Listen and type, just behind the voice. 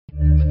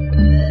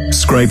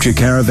Scraped your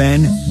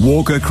caravan?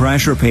 Walker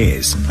Crash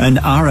Repairs, an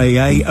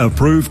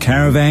RAA-approved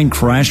caravan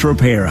crash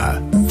repairer.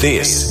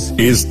 This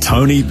is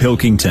Tony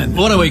Pilkington.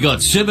 What have we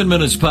got? 7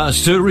 minutes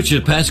past 2.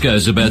 Richard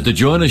Pascoe's about to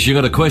join us. You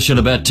got a question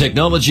about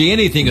technology,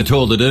 anything at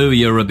all to do.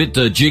 You're a bit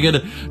jiggered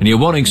and you're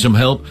wanting some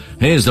help.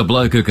 Here's the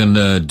bloke who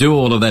can do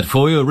all of that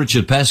for you.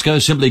 Richard Pascoe.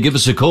 Simply give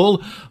us a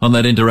call on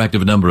that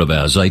interactive number of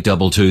ours,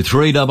 822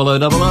 300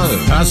 000.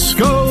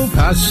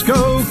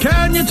 Pascoe,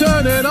 can you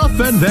turn it off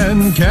and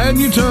then can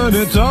you turn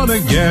it on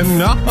again?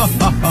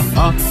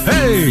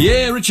 Hey!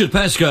 Yeah, Richard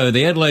Pascoe,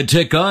 the Adelaide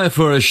tech guy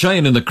for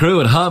Shane and the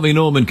crew at Harvey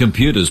Norman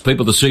Computers.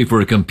 People to see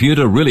for a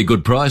computer, really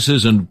good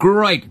prices and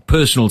great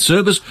personal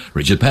service.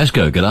 Richard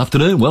Pascoe, good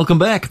afternoon. Welcome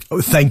back.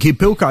 Oh, thank you,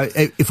 Pilko.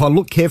 If I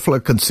look carefully, I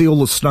can see all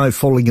the snow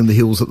falling in the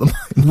hills at the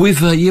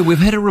moment. We've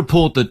had a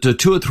report that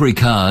 2 or 3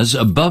 cars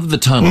above the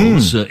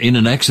tunnels in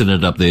an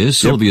accident up there.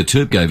 Sylvia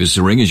Toop gave us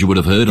a ring, as you would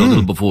have heard, a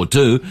little before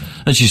too,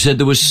 and she said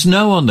there was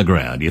snow on the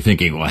ground. You're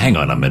thinking, well, hang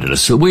on a minute,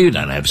 we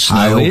don't have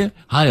snow here.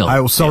 Hail.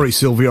 Sorry,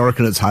 Sylvia, I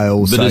reckon it's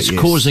hail. But it's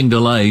causing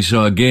delay,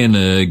 so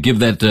again, give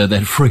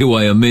that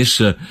freeway a miss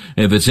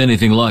if it's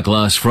anything like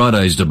last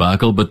Friday's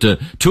debacle. But 2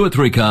 or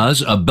 3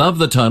 cars above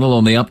the tunnel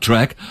on the up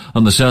track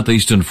on the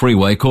southeastern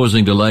freeway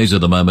causing delays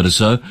at the moment or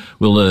so.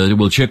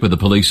 We'll check with the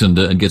police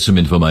and get some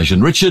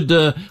information. Richard,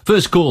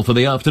 first call for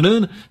the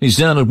afternoon. He's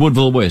down at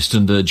Woodville West,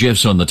 and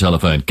Jeff's on the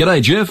telephone.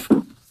 G'day, Jeff.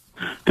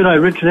 G'day,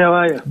 Richard. How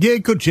are you? Yeah,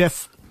 good,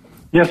 Jeff.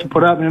 You have to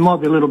put up, and you might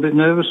be a little bit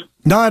nervous.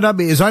 No, don't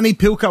be. There's only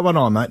Pilko and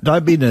I, mate.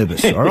 Don't be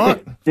nervous, all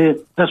right? Yeah,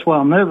 that's why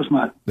I'm nervous,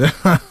 mate.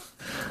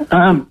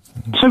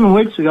 7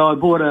 weeks ago, I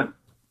bought an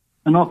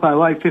Oppo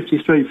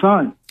A53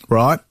 phone.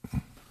 Right.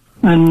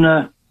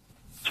 And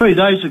 3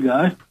 days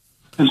ago,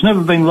 it's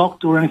never been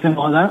locked or anything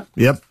like that.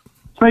 Yep.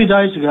 3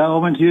 days ago, I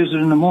went to use it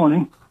in the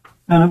morning,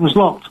 and it was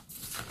locked.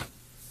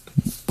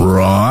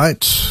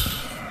 Right.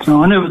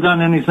 So I never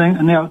done anything,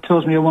 and now it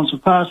tells me it wants a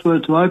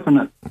password to open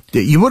it.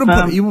 Yeah, you would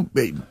have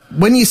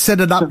when you set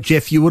it up,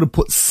 Jeff, you would have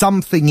put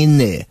something in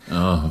there.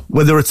 Oh.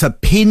 Whether it's a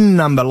PIN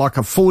number, like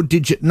a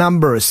 4-digit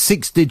number, a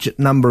 6-digit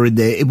number in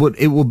there, it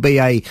would be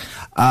a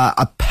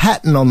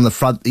pattern on the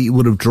front that you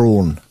would have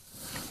drawn.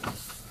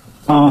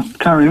 Oh,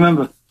 can't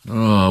remember.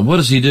 Oh, what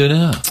does he do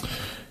now?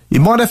 You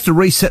might have to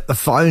reset the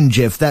phone,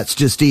 Jeff. That's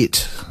just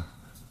it.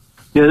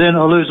 Yeah, then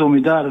I lose all my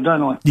data,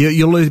 don't I?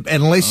 You lose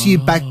unless you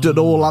backed it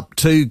all up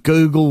to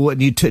Google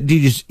and you've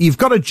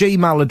got a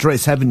Gmail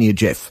address, haven't you,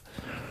 Jeff?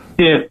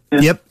 Yeah.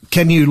 Yep.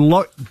 Can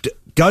you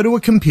go to a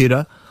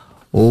computer,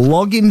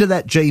 log into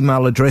that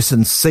Gmail address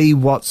and see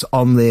what's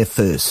on there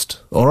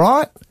first? All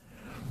right?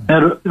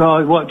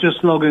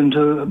 Just log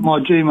into my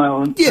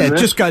Gmail? Yeah,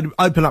 just go to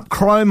open up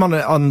Chrome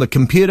on the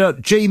computer,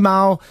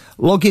 Gmail,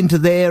 log into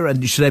there,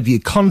 and you should have your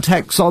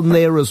contacts on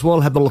there as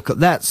well. Have a look at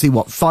that, see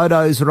what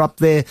photos are up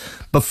there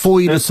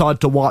before you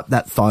decide to wipe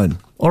that phone.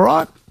 All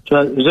right?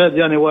 So is that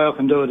the only way I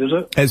can do it, is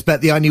it? It's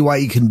about the only way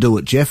you can do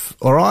it, Jeff,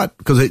 all right?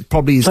 Because it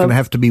probably is going to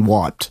have to be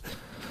wiped.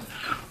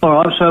 All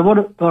right, so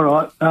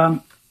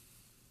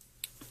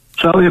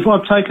if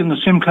I've taken the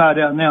SIM card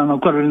out now and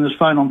I've got it in this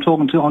phone I'm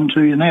talking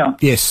onto you now.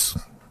 Yes.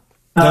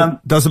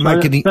 Doesn't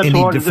make any all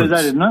right difference. To do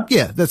that, isn't it?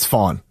 Yeah, that's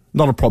fine.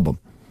 Not a problem.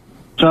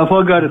 So if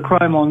I go to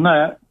Chrome on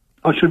that,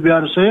 I should be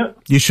able to see it?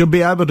 You should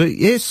be able to,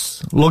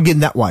 yes. Log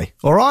in that way.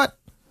 All right?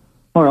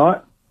 All right.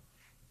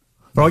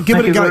 All right, give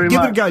it a go.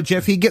 Give it a go,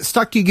 Jeff. You get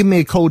stuck, you give me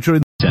a call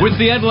during With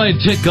the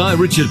Adelaide tech guy,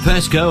 Richard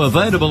Pascoe,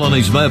 available on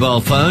his mobile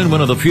phone.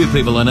 One of the few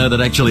people I know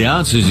that actually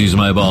answers his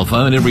mobile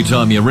phone every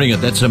time you ring it.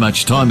 That's how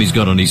much time he's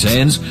got on his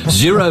hands.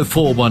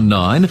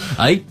 0419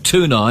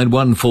 829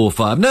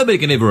 145. Nobody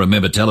can ever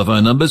remember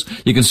telephone numbers.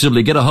 You can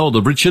simply get a hold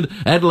of Richard,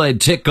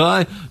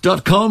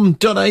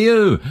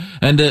 AdelaideTechGuy.com.au.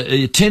 And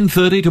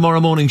 10:30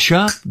 tomorrow morning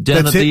sharp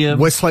down at the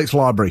Westlakes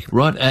Library.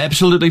 Right,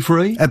 absolutely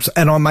free.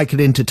 And I make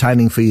it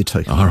entertaining for you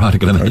too. All right, I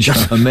can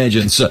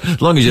imagine. So,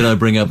 as long as you don't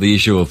bring up the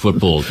issue of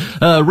football.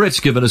 Rhett's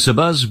given us a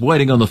buzz,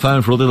 waiting on the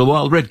phone for a little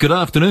while. Rhett, good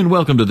afternoon.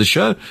 Welcome to the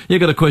show. You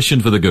got a question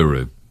for the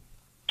guru.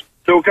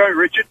 Still go,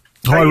 Richard.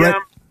 Hi, Rhett.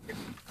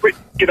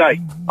 G'day.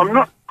 I'm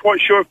not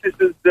quite sure if this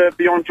is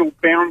beyond your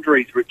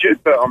boundaries, Richard,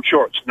 but I'm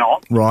sure it's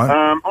not. Right.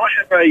 I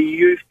have a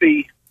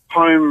Eufy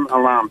home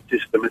alarm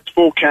system. It's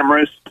 4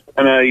 cameras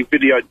and a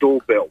video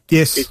doorbell.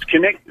 Yes. It's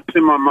connected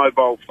to my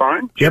mobile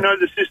phone. Do you know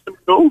the system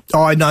at all?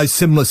 Oh, I know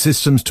similar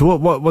systems to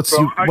it. What's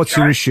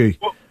your issue?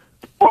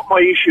 What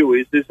my issue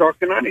is I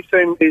can only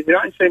it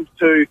only seems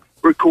to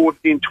record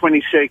in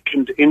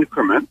 20-second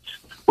increments,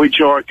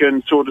 which I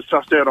can sort of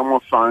suss out on my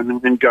phone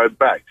and then go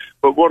back.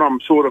 But what I'm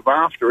sort of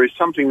after is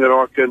something that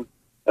I can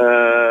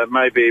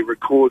maybe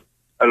record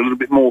a little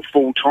bit more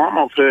full time.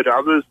 I've heard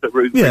others that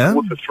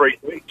record for 3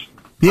 weeks.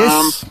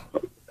 Yes.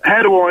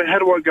 How do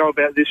I go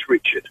about this,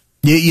 Richard?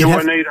 I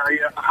need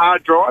a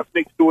hard drive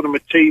next door to my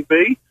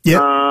TV?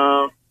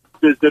 Yeah.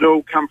 Does it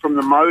all come from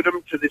the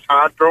modem to this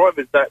hard drive?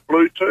 Is that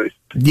Bluetooth?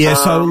 Yeah,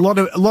 so a lot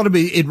of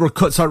it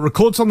records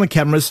on the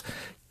cameras,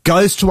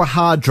 goes to a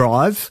hard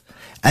drive,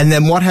 and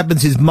then what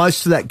happens is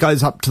most of that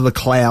goes up to the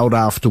cloud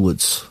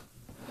afterwards.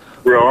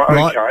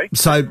 Right, okay.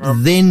 So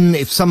then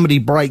if somebody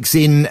breaks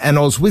in, and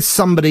I was with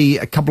somebody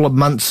a couple of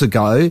months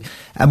ago,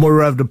 and we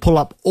were able to pull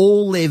up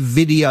all their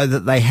video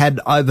that they had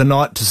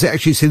overnight to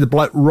actually see the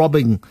bloke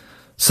robbing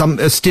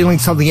stealing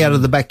something out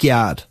of the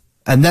backyard.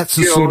 And that's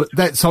the sort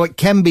of, so it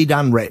can be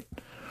done, Rhett.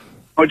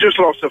 I just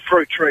lost a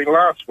fruit tree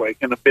last week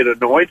and a bit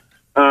annoyed.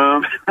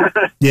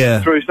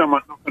 Through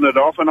someone knocking it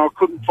off, and I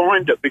couldn't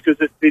find it because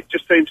it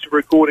just seems to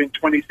record in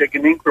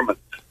 20-second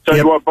increments. So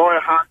do I buy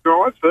a hard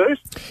drive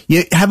first?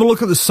 Yeah, have a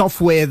look at the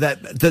software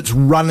that's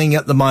running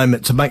at the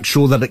moment to make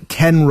sure that it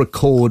can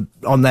record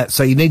on that.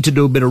 So you need to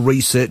do a bit of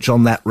research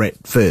on that,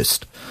 Rhett,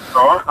 first.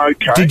 Right,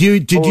 okay. Did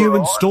you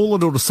install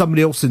it, or did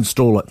somebody else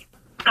install it?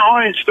 No,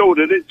 I installed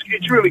it.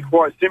 It's really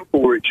quite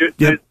simple, Richard.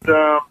 Yep.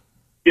 It's,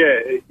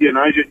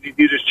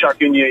 you just chuck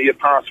in your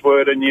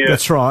password and your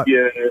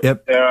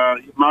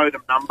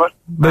modem number.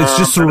 But it's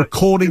just the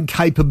recording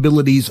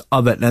capabilities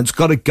of it, and it's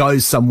got to go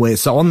somewhere.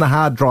 So on the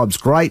hard drive's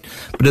great,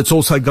 but it's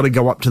also got to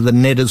go up to the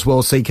net as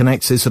well, so you can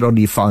access it on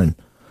your phone.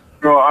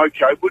 Right,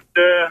 okay. Would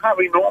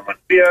Harvey Norman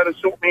be able to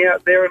sort me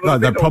out there a little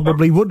bit? No, they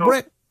probably would,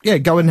 Brett. Yeah,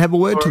 go and have a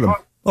word to them.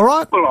 All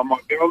right? Well, I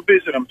might go and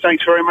visit them.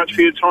 Thanks very much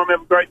for your time.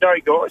 Have a great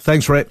day, guys.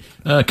 Thanks, Rhett.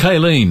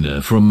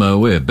 Kayleen from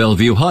where?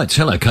 Bellevue Heights.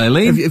 Hello,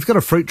 Kayleen. You've got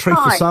a fruit tree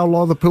for sale,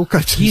 either, Pilko?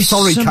 Yes,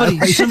 Sorry,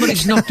 Kayleen.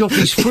 Somebody's knocked off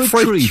his fruit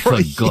tree, for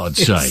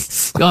God's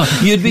sake.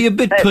 Oh, you'd be a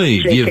bit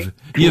peeved.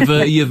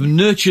 You've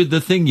nurtured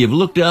the thing, you've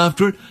looked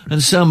after it,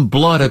 and some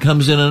blighter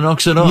comes in and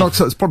knocks it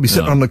off. It's probably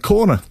sitting on the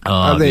corner.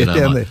 Oh,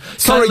 down there.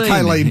 Sorry,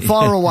 Kayleen.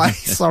 Fire away.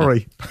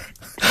 Sorry.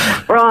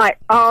 Right,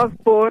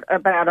 I've bought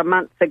about a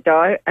month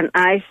ago an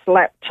Ace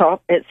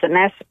laptop. It's an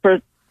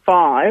Aspera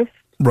 5,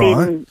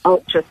 thin,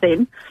 ultra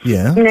thin.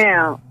 Yeah.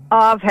 Now,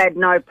 I've had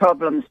no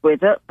problems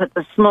with it, but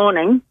this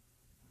morning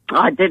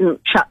I didn't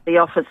shut the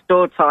office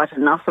door tight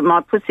enough, and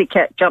my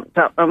pussycat jumped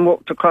up and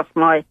walked across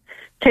my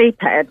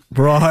keypad.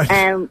 Right.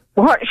 And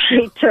what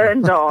she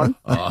turned on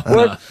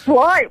was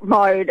flight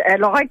mode,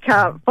 and I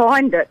can't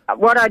find it.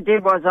 What I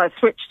did was I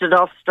switched it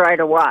off straight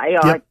away.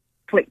 Yep. I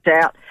clicked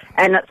out,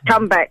 and it's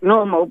come back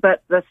normal,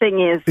 but the thing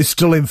is... It's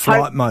still in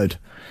flight mode.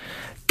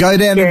 Go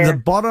down to the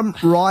bottom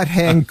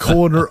right-hand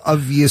corner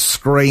of your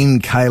screen,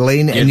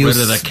 Kayleen. Get rid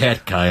of the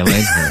cat,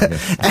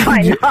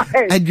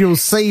 Kayleen. and you'll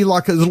see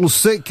like a little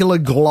circular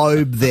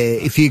globe there.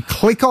 If you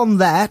click on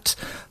that,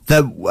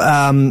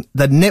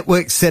 the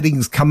network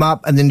settings come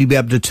up, and then you'll be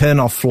able to turn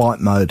off flight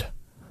mode.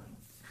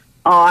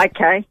 Oh,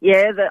 okay.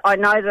 Yeah, I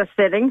know the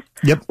settings.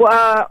 Yep.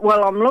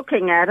 Well, I'm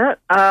looking at it.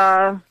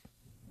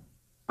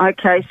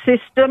 Okay,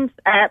 systems,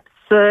 apps,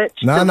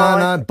 search.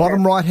 No.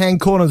 Bottom right-hand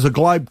corner is a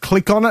globe.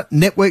 Click on it.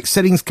 Network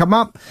settings come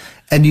up,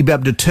 and you'll be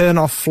able to turn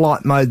off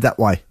flight mode that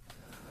way.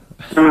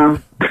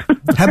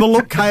 Have a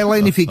look,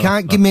 Kayleen. If you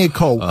can't, give me a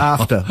call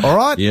after. All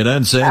right? You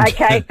don't sound...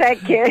 Okay,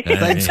 thank you.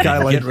 Thanks,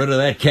 Kayleen. Get rid of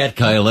that cat,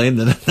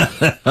 Kayleen.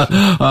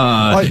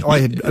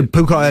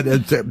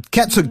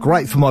 Cats are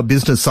great for my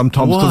business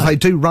sometimes because they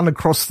do run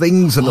across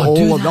things and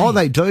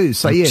they do.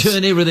 So yes,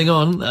 turn everything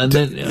on and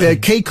then the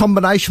key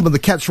combination when the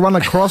cats run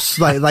across,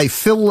 they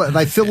fill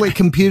their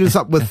computers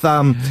up with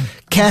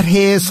cat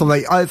hair, so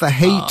they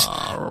overheat.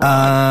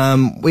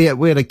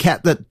 We had a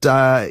cat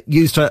that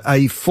used a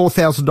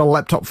 $4,000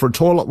 laptop for a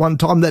toilet one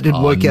time. That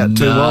didn't work out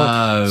too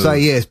well. So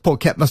yes, poor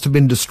cat must have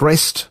been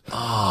distressed.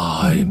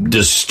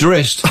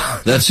 Distressed.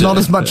 That's not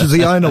as much as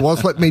the owner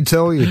was, let me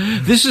tell you.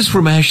 This is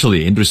from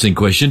Ashley. Interesting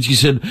question. She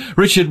said,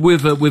 Richard,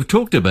 we've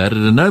talked about it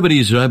and nobody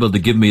is able to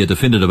give me a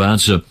definitive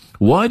answer.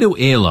 Why do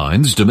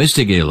airlines,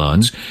 domestic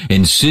airlines,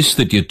 insist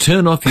that you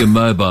turn off your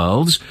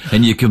mobiles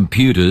and your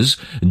computers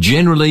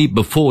generally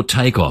before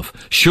takeoff?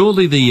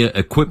 Surely the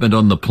equipment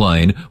on the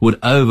plane would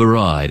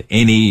override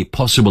any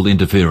possible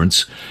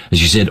interference, as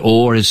she said,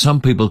 or as some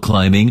people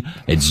claiming,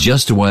 it's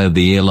just a way of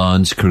the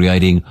airlines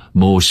creating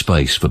more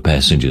space for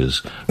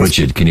passengers.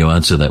 Richard, can you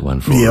answer that one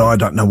for us? Yeah, I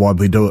don't know why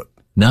we do it.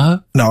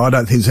 No? No, I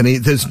don't think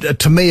there's any.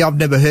 To me, I've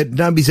never heard,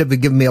 nobody's ever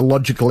given me a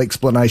logical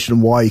explanation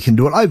of why you can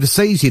do it.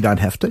 Overseas, you don't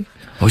have to.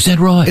 Oh, is that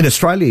right? In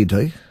Australia, you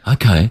do.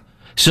 Okay.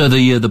 So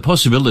the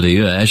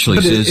possibility,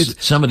 Ashley says,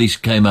 somebody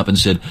came up and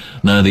said,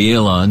 no, the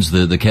airlines,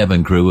 the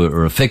cabin crew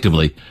are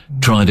effectively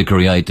trying to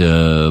create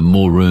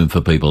more room for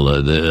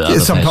people.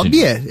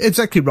 Yeah,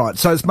 exactly right.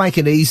 So it's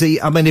making it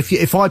easy. I mean,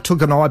 if I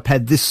took an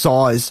iPad this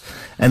size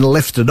and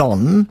left it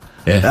on,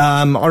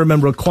 I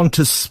remember a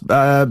Qantas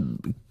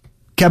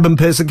cabin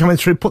person coming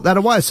through, put that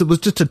away. So it was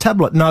just a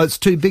tablet. No, it's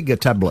too big a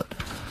tablet.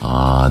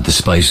 The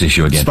space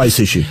issue again. Space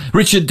issue.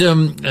 Richard,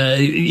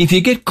 if you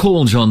get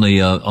calls on the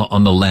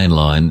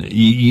landline,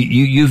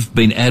 you've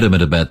been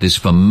adamant about this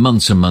for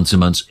months and months and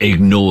months.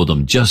 Ignore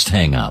them. Just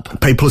hang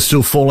up. People are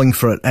still falling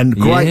for it. And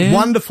great,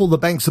 wonderful the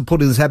banks are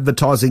putting this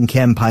advertising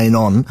campaign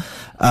on,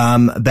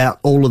 about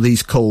all of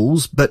these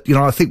calls. But,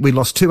 I think we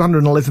lost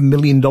 $211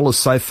 million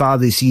so far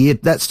this year.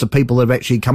 That's to people that have actually come